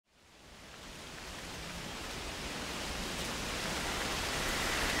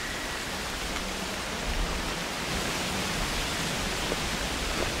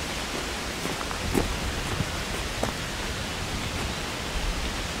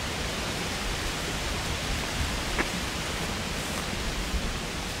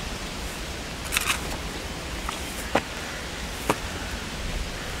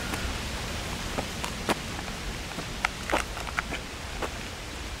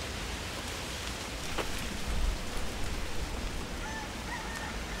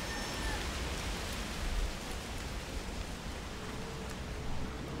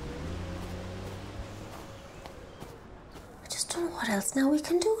else now we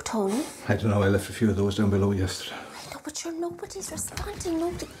can do, Tony? I don't know, I left a few of those down below yesterday. I know, but sure, nobody's responding,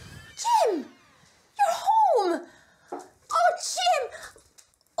 nobody... Jim! You're home! Oh, Jim!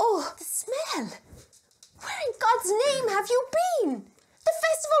 Oh, the smell. Where in God's name have you been? The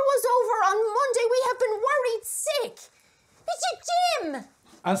festival was over on Monday. We have been worried sick. It's you, Jim!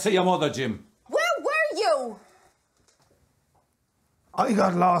 Answer your mother, Jim. Where were you? I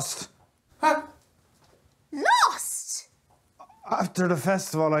got lost. Huh? Lost? After the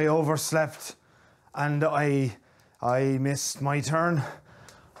festival, I overslept. And I missed my turn.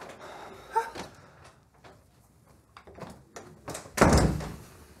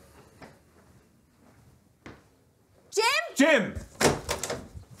 Jim!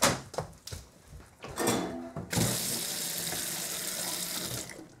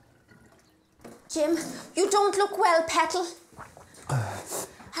 Jim, you don't look well, Petal.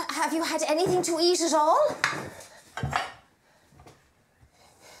 Have you had anything to eat at all?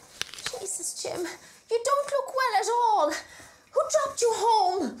 Jesus, Jim, you don't look well at all. Who dropped you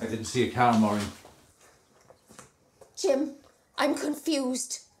home? I didn't see a car, Moran. Jim, I'm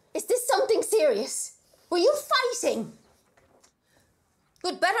confused. Is this something serious? Were you fighting?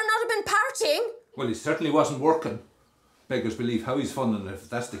 You'd better not have been partying. Well, he certainly wasn't working. Beggars believe how he's funding it, if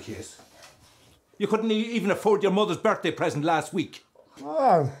that's the case. You couldn't even afford your mother's birthday present last week.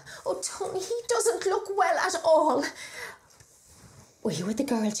 Oh. Oh, Tony, he doesn't look well at all. Were you with the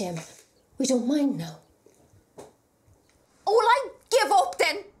girl, Jim? We don't mind now. Oh, well, I give up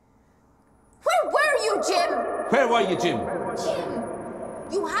then. Where were you, Jim? Where were you, Jim? Jim,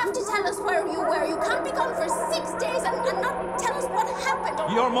 you have to tell us where you were. You can't be gone for 6 days and not tell us what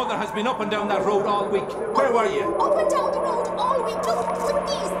happened. Your mother has been up and down that road all week. Where were you? Up and down the road all week, just with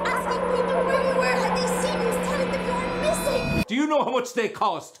these, asking people where you were, and they see news telling them you're missing. Do you know how much they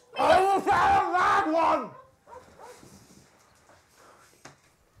cost? I was that one!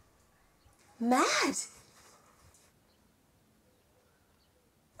 Mad.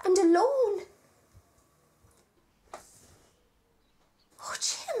 And alone. Oh,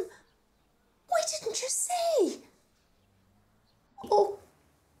 Jim, why didn't you say? Oh,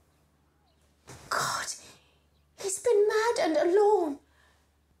 God, he's been mad and alone.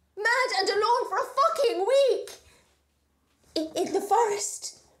 Mad and alone for a fucking week. In the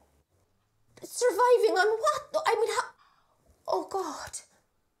forest. Surviving on what? I mean, how? Oh, God.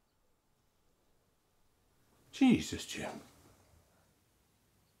 Jesus, Jim.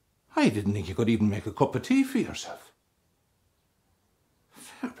 I didn't think you could even make a cup of tea for yourself.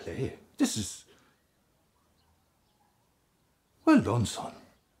 Fair play. This is... Well done, son.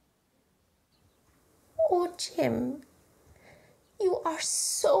 Oh, Jim, you are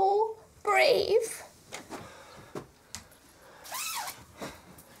so brave.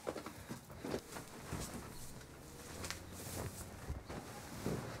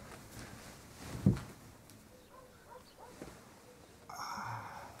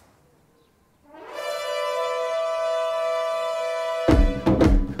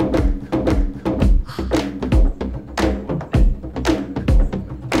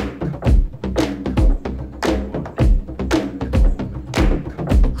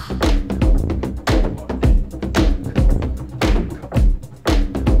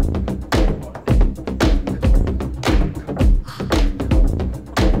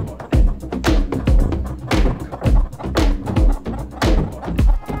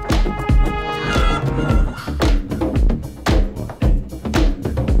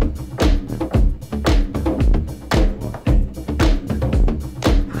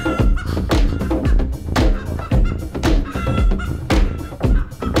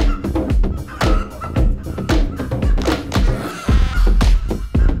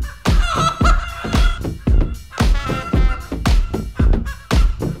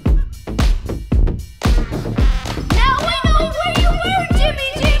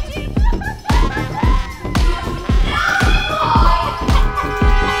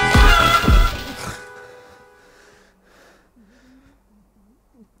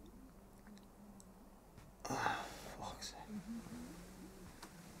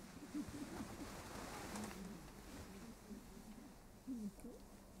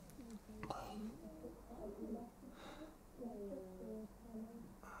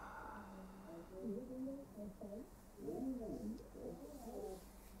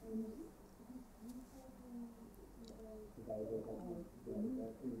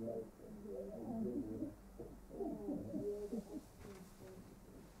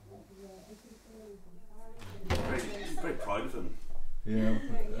 Very proud of him. Yeah.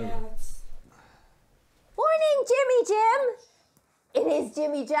 Morning, Jimmy Jim. In his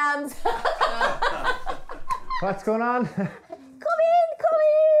Jimmy Jams. What's going on? Come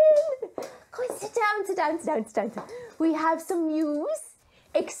down. We have some news.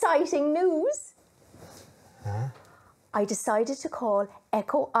 Exciting news. Huh? I decided to call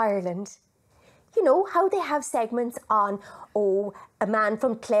Echo Ireland. You know how they have segments on, a man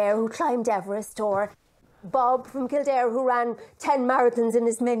from Clare who climbed Everest, or Bob from Kildare who ran 10 marathons in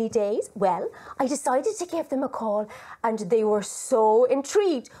as many days? Well, I decided to give them a call and they were so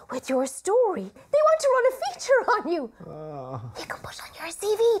intrigued with your story. They want to run a feature on you. You can put on your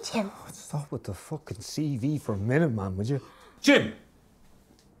CV, Jim. Stop with the fucking CV for a minute, man, would you? Jim!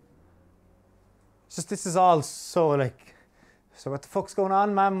 It's just, this is all so, like... So what the fuck's going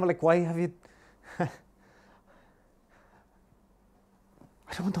on, man? Like, why have you... I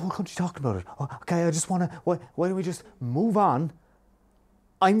don't want the whole country talking about it. Okay, I just want to... Why don't we just move on?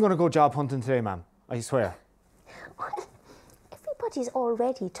 I'm going to go job hunting today, ma'am. I swear. Well, everybody's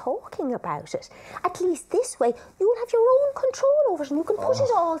already talking about it. At least this way, you'll have your own control over it and you can put it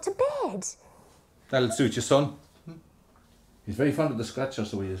all to bed. That'll suit your son. He's very fond of the scratcher,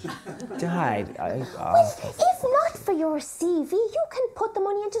 so he is. Dad, Well, if not for your CV, you can put the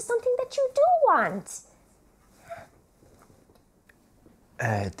money into something that you do want.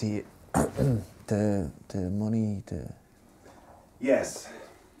 the money, Yes.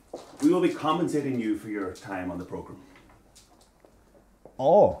 We will be compensating you for your time on the programme.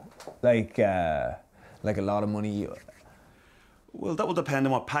 Oh, like a lot of money. Well, that will depend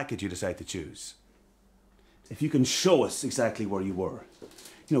on what package you decide to choose. If you can show us exactly where you were,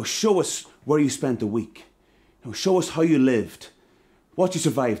 show us where you spent the week, show us how you lived, what you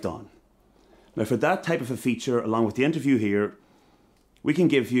survived on. Now, for that type of a feature, along with the interview here, we can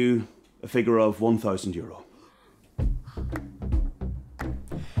give you a figure of €1,000.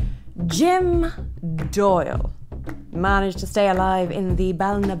 Jim Doyle managed to stay alive in the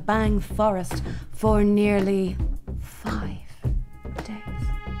Balnabang forest for nearly 5 days.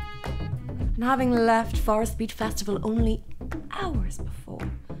 And having left Forest Beach Festival only hours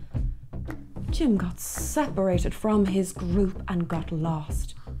before, Jim got separated from his group and got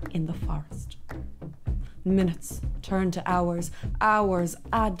lost in the forest. Minutes turned to hours, hours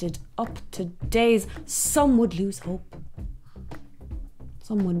added up to days. Some would lose hope.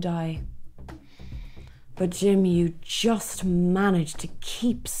 Some would die. But Jim, you just managed to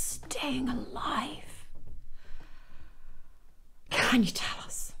keep staying alive. Can you tell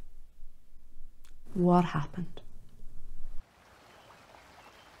us what happened?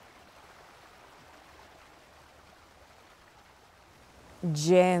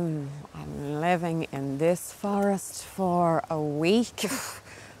 Jim, I'm living in this forest for a week.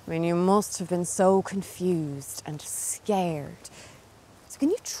 I mean, you must have been so confused and scared. So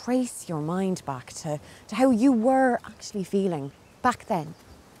can you trace your mind back to how you were actually feeling back then?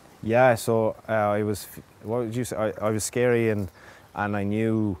 Yeah, so I was. What would you say? I was scary, and I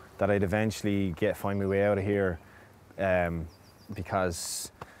knew that I'd eventually find my way out of here,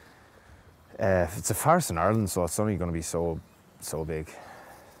 because it's a forest in Ireland, so it's only going to be so big.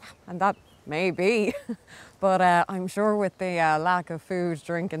 And that may be, but I'm sure with the lack of food,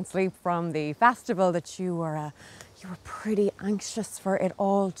 drink and sleep from the festival that you were pretty anxious for it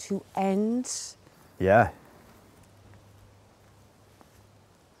all to end. Yeah.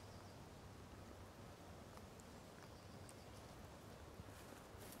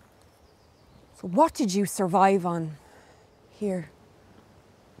 So what did you survive on here?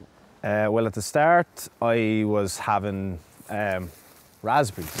 Well, at the start, I was having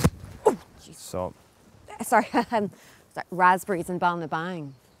raspberries. Oh, geez. So. Sorry, raspberries in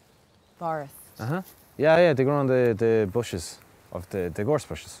Balnabang forest. Yeah, they grow on the bushes of the gorse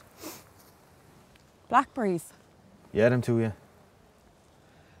bushes. Blackberries. Yeah, them too. Yeah.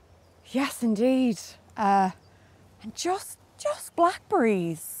 Yes, indeed. And just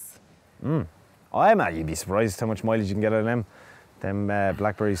blackberries. You'd be surprised how much mileage you can get out of them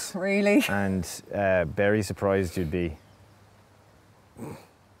blackberries. Really? And very surprised you'd be.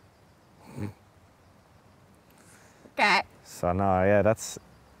 Okay. So no, yeah, that's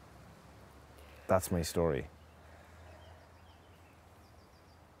my story.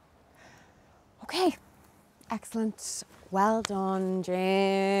 Okay. Excellent. Well done,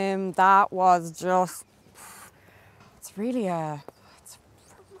 Jim. That was just. It's really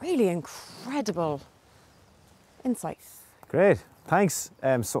incredible insight. Great, thanks.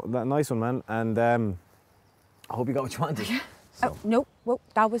 Nice one, man. And I hope you got what you wanted. So. Oh, no, whoa,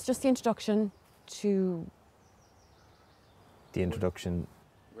 that was just the introduction to. The introduction.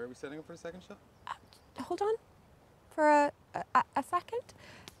 Where are we setting up for the second shot? Hold on, for a second.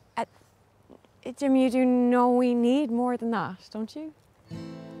 Jim, you do know we need more than that, don't you?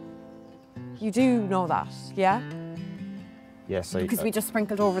 You do know that, yeah? Yes, Because we just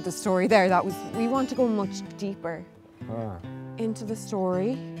sprinkled over the story there. We want to go much deeper into the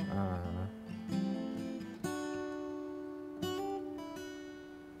story.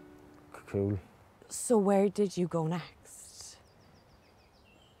 Cool. So where did you go next?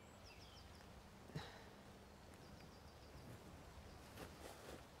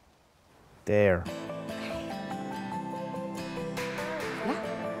 There.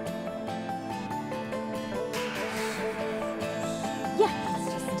 Yeah, it's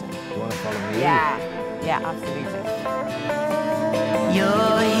just... You want to follow me? Yeah, absolutely.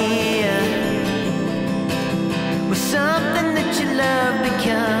 You're here with something that you love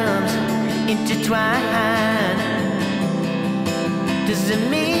becomes intertwined. Does it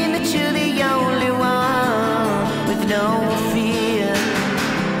mean that you're the only one with no fear?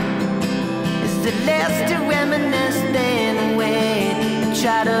 Is it less to reminisce than when you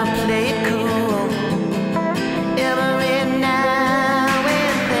try to play it cool? Every now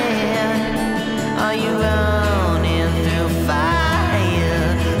and then, are you running through fire,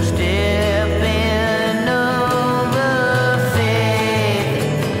 stepping over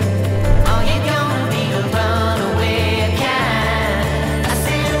faith? Are you gonna be the runaway kind? I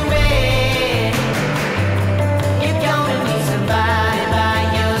said wait, you're gonna need somebody by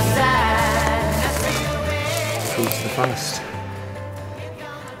your side. I said wait. Fruits of the forest.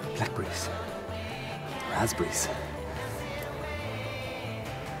 Blackberries. Raspberries.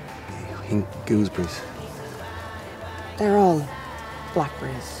 I think gooseberries. They're all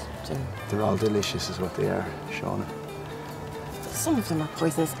blackberries, Jim. They're all delicious is what they are, Shauna. Some of them are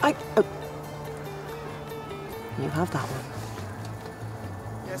poisonous. You have that one.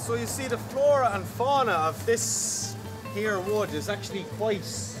 Yeah, so you see the flora and fauna of this here wood is actually quite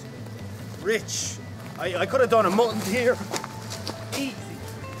rich. I could have done a month here. Easy.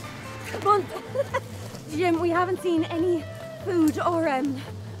 Come on. Jim, we haven't seen any food or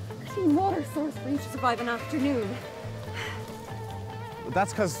clean water source for you to survive an afternoon. But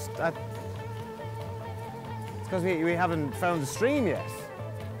that's because we haven't found the stream yet.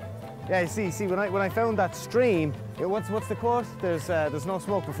 Yeah, you see, when I found that stream, what's the quote? There's no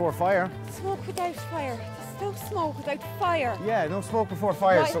smoke before fire. Smoke without fire. There's no smoke without fire. Yeah, no smoke before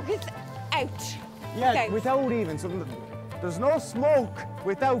fire. Right, So, without. yeah, without even. So there's no smoke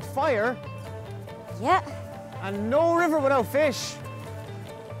without fire. Yeah. And no river without fish.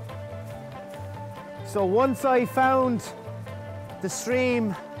 So once I found the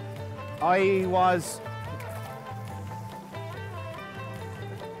stream, I was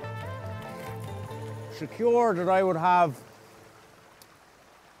secure that I would have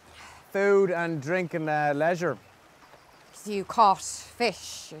food and drink and leisure. So you caught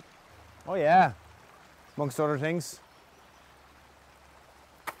fish. Oh yeah, amongst other things.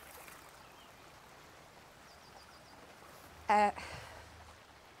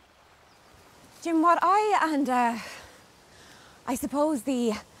 Jim, what I and I suppose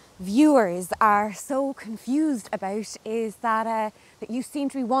the viewers are so confused about is that you seem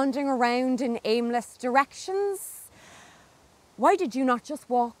to be wandering around in aimless directions. Why did you not just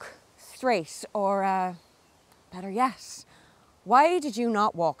walk straight, or better yet, why did you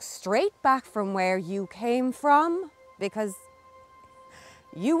not walk straight back from where you came from? Because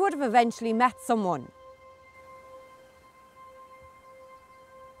you would have eventually met someone.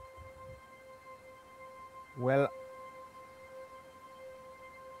 Well,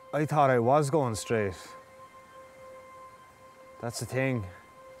 I thought I was going straight. That's the thing.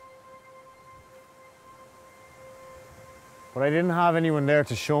 But I didn't have anyone there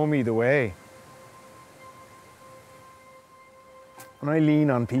to show me the way. And I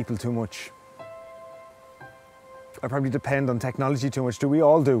lean on people too much. I probably depend on technology too much. Do we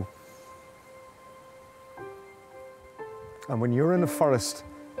all do? And when you're in the forest,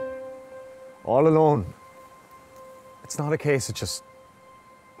 all alone, it's not a case of just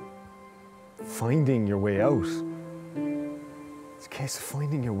finding your way out. It's a case of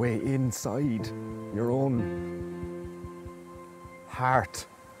finding your way inside your own heart.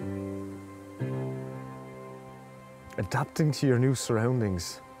 Adapting to your new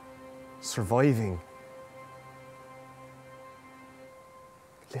surroundings, surviving,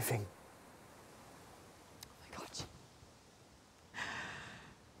 living. Oh my God.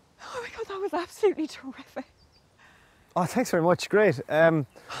 Oh my God, that was absolutely terrific. Oh, thanks very much. Great.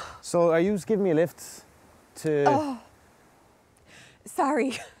 So are you just giving me a lift to... Oh,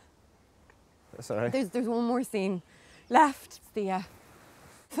 sorry. That's all right. There's one more scene left. It's the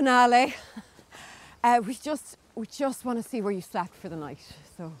finale. We just want to see where you slept for the night.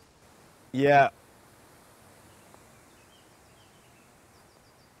 So. Yeah.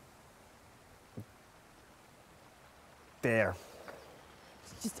 There.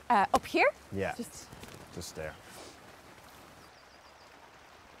 Just up here? Yeah. Just there.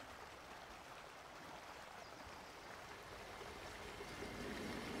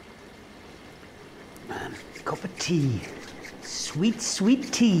 Man, a cup of tea. Sweet,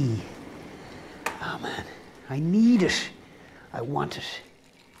 sweet tea. Oh man, I need it. I want it.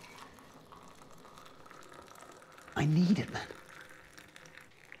 I need it, man.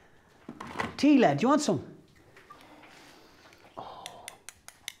 Tea, lad, do you want some?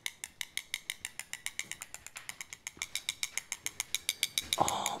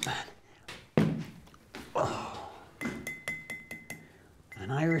 Oh, man. Oh. An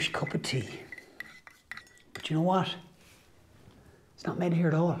Irish cup of tea. But you know what? It's not made here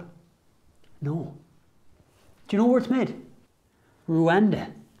at all. No. Do you know where it's made?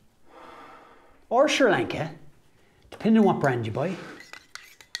 Rwanda. Or Sri Lanka, depending on what brand you buy.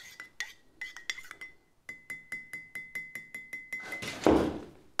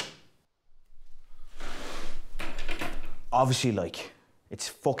 Obviously, like, it's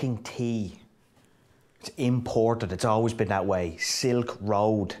fucking tea. It's imported, it's always been that way. Silk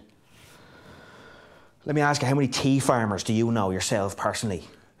Road. Let me ask you, how many tea farmers do you know yourself personally?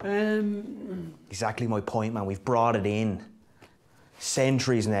 Exactly my point, man. We've brought it in.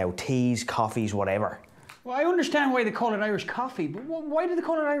 Centuries now. Teas, coffees, whatever. Well, I understand why they call it Irish coffee, but why do they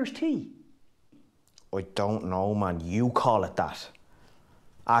call it Irish tea? I don't know, man. You call it that.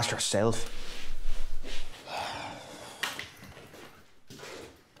 Ask yourself.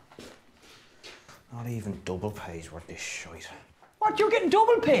 Not even double pay's worth this shite. What, you're getting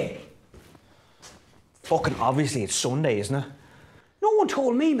double pay? Fucking obviously it's Sunday, isn't it? No one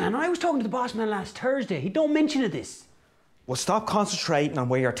told me, man. I was talking to the boss man last Thursday. He don't mention of this. Well, stop concentrating on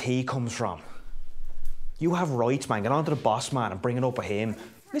where your tea comes from. You have rights, man. Get on to the boss man and bring it up with him.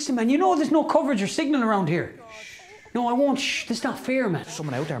 Listen, man, you know there's no coverage or signal around here. No, I won't shh. This is not fair, man. There's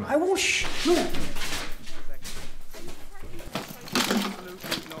someone out there, man. I won't shh. No.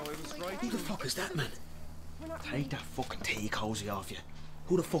 Who the fuck is that, man? Take that fucking tea cozy off you.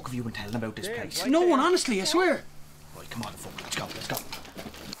 Who the fuck have you been telling about this place? No one, honestly, I swear. Right, come on, fuck. Let's go, let's go.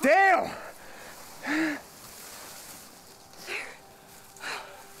 Dale!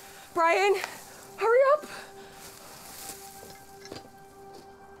 Brian, hurry up!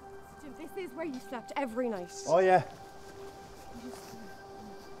 Jim, this is where you slept every night. Oh, yeah.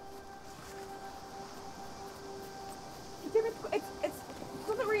 Jim, it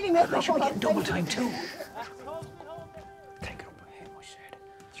doesn't really make I up should be all getting that double space. time too. Take it up with him, I said.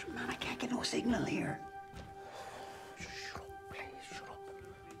 Man, I can't get no signal here. Shut up, please, shut up.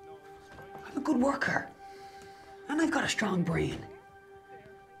 I'm a good worker. And I've got a strong brain.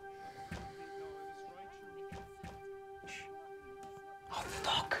 Oh,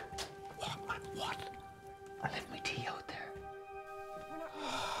 fuck. What, man, what? I left my tea out there.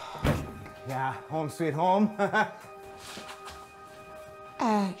 Yeah, home sweet home.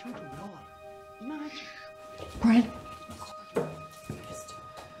 Brian.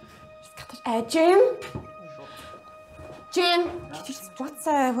 Just got that. Jim? Jim, what's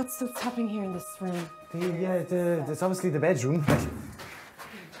happening here in this room? It's obviously the bedroom.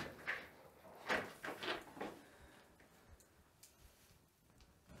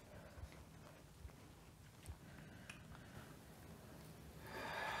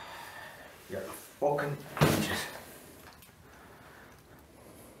 You're a fucking idiot.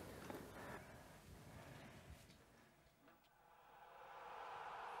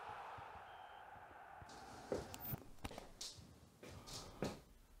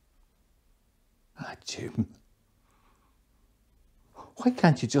 Jim, why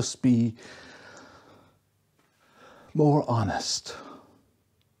can't you just be more honest?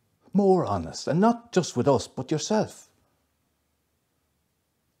 More honest, and not just with us, but yourself.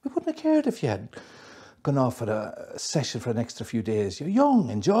 We wouldn't have cared if you had gone off for a session for an extra few days. You're young,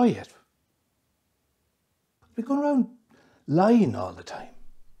 enjoy it. We're going around lying all the time.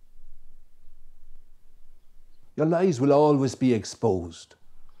 Your lies will always be exposed.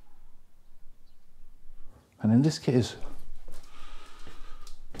 And in this case,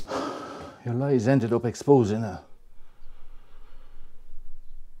 your lies ended up exposing her.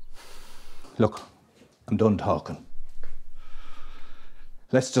 Look, I'm done talking.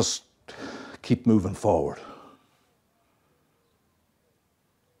 Let's just keep moving forward.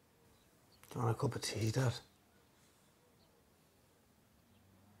 Do you want a cup of tea, Dad?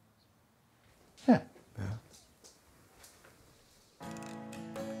 Yeah.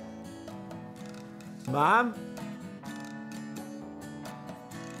 Mom?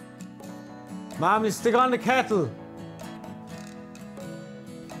 Mom, you stick on the kettle.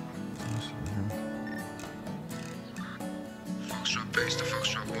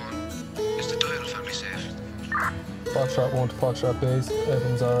 Is the Doyle family safe? Foxtrot 1 to Foxtrot base.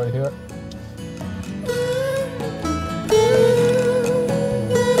 Everything's alright here.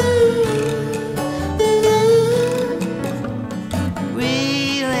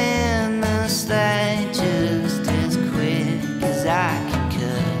 Reeling the slide just as quick as I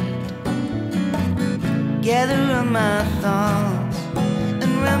could. Gather up my thoughts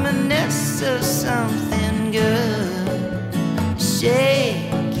and reminisce of something good.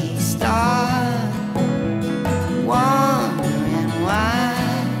 Shaky star, wondering why.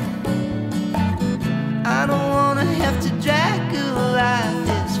 I don't wanna have to drag a life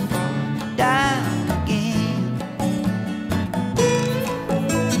this far down again.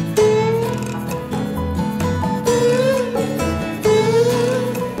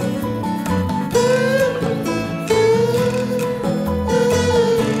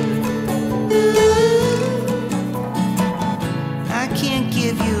 I can't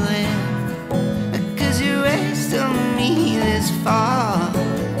give you in, 'cause you raised on me this far.